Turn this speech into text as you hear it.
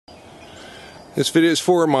This video is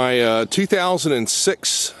for my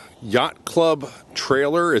 2006 Yacht Club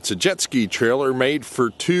trailer. It's a jet ski trailer made for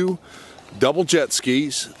two double jet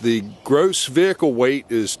skis. The gross vehicle weight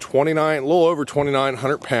is a little over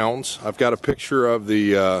 2,900 pounds. I've got a picture of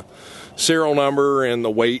the serial number and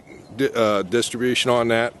the weight distribution on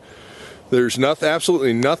that. There's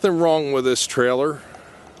absolutely nothing wrong with this trailer.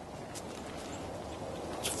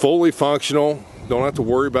 It's fully functional. Don't have to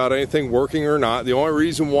worry about anything working or not. The only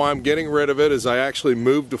reason why I'm getting rid of it is I actually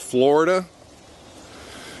moved to Florida.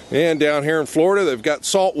 And down here in Florida, they've got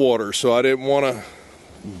salt water, so I didn't want to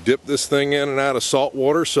dip this thing in and out of salt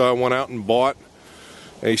water, so I went out and bought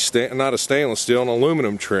not a stainless steel, an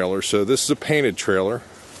aluminum trailer. So this is a painted trailer.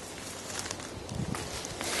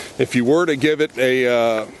 If you were to give it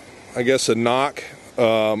a, I guess a knock,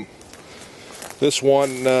 this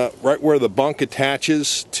one right where the bunk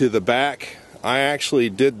attaches to the back, I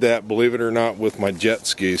actually did that, believe it or not, with my jet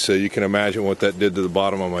ski, so you can imagine what that did to the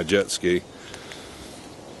bottom of my jet ski.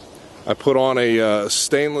 I put on a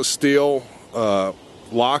stainless steel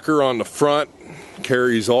locker on the front.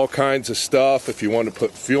 Carries all kinds of stuff. If you wanted to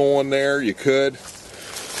put fuel in there, you could.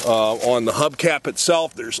 On the hubcap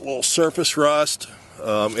itself, there's a little surface rust.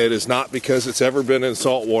 It is not because it's ever been in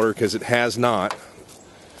salt water, because it has not.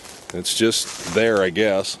 It's just there, I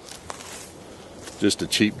guess. Just a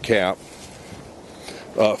cheap cap.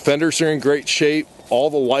 Fenders are in great shape. All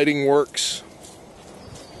the lighting works.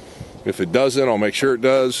 If it doesn't, I'll make sure it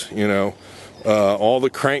does. You know, all the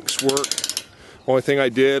cranks work. Only thing I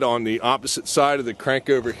did on the opposite side of the crank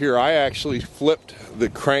over here, I actually flipped the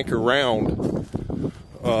crank around.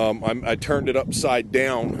 I turned it upside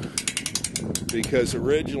down because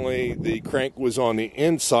originally the crank was on the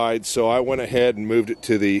inside, so I went ahead and moved it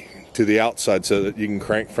to the outside so that you can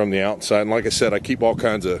crank from the outside. And like I said, I keep all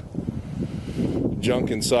kinds of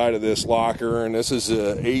junk inside of this locker, and this is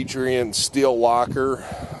a Adrian steel locker.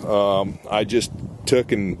 I just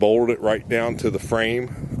took and bolted it right down to the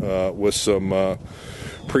frame with some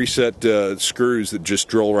preset screws that just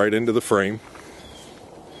drill right into the frame.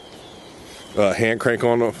 Hand crank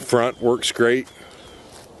on the front works great,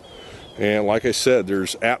 and like I said,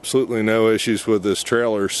 there's absolutely no issues with this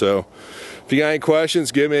trailer. So if you got any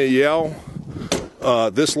questions, give me a yell.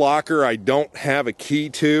 This locker I don't have a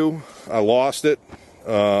key to. I lost it.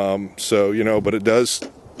 So, you know, but it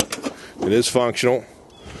is functional.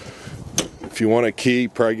 If you want a key,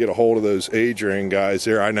 probably get a hold of those Adrian guys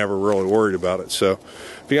there. I never really worried about it. So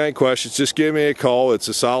if you got any questions, just give me a call. It's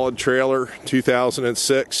a solid trailer,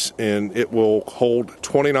 2006, and it will hold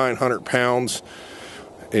 2,900 pounds.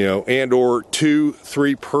 You know, and or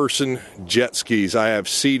 2-3 person jet skis. I have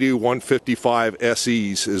Sea-Doo 155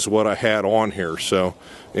 SEs is what I had on here. So,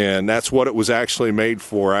 and that's what it was actually made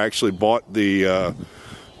for. I actually bought the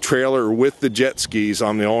trailer with the jet skis.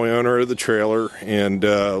 I'm the only owner of the trailer, and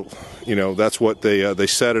you know, that's what they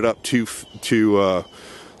set it up to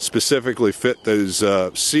specifically fit those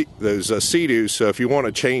Sea-Doos. So if you want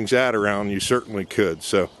to change that around, you certainly could.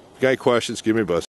 So if you got any questions, give me a buzz.